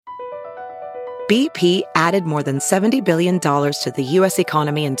BP added more than $70 billion to the U.S.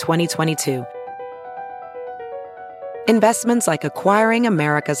 economy in 2022. Investments like acquiring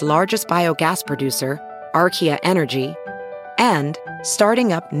America's largest biogas producer, Archaea Energy, and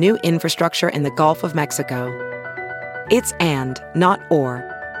starting up new infrastructure in the Gulf of Mexico. It's and, not or.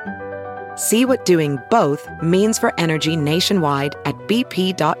 See what doing both means for energy nationwide at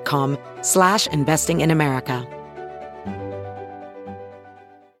bp.com/investing in America.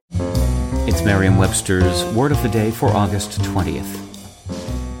 It's Merriam-Webster's Word of the Day for August 20th.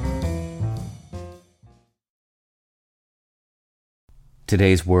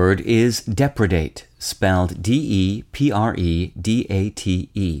 Today's word is depredate, spelled D-E-P-R-E-D-A-T-E.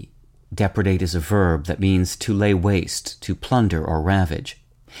 Depredate is a verb that means to lay waste, to plunder or ravage.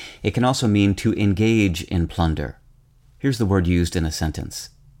 It can also mean to engage in plunder. Here's the word used in a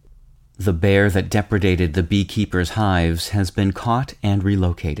sentence. The bear that depredated the beekeeper's hives has been caught and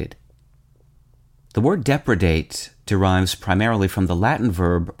relocated. The word depredate derives primarily from the Latin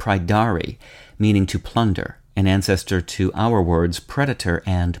verb praedari, meaning to plunder, an ancestor to our words predator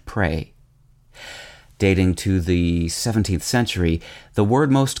and prey. Dating to the 17th century, the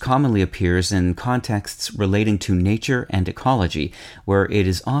word most commonly appears in contexts relating to nature and ecology, where it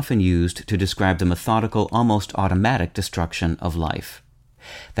is often used to describe the methodical, almost automatic destruction of life.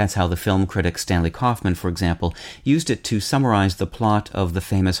 That's how the film critic Stanley Kauffman, for example, used it to summarize the plot of the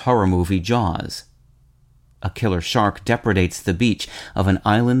famous horror movie Jaws. A killer shark depredates the beach of an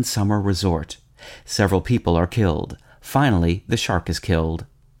island summer resort. Several people are killed. Finally, the shark is killed.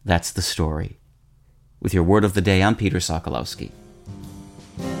 That's the story. With your Word of the Day, I'm Peter Sokolowski.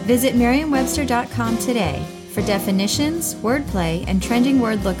 Visit Merriam-Webster.com today for definitions, wordplay, and trending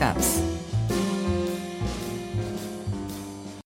word lookups.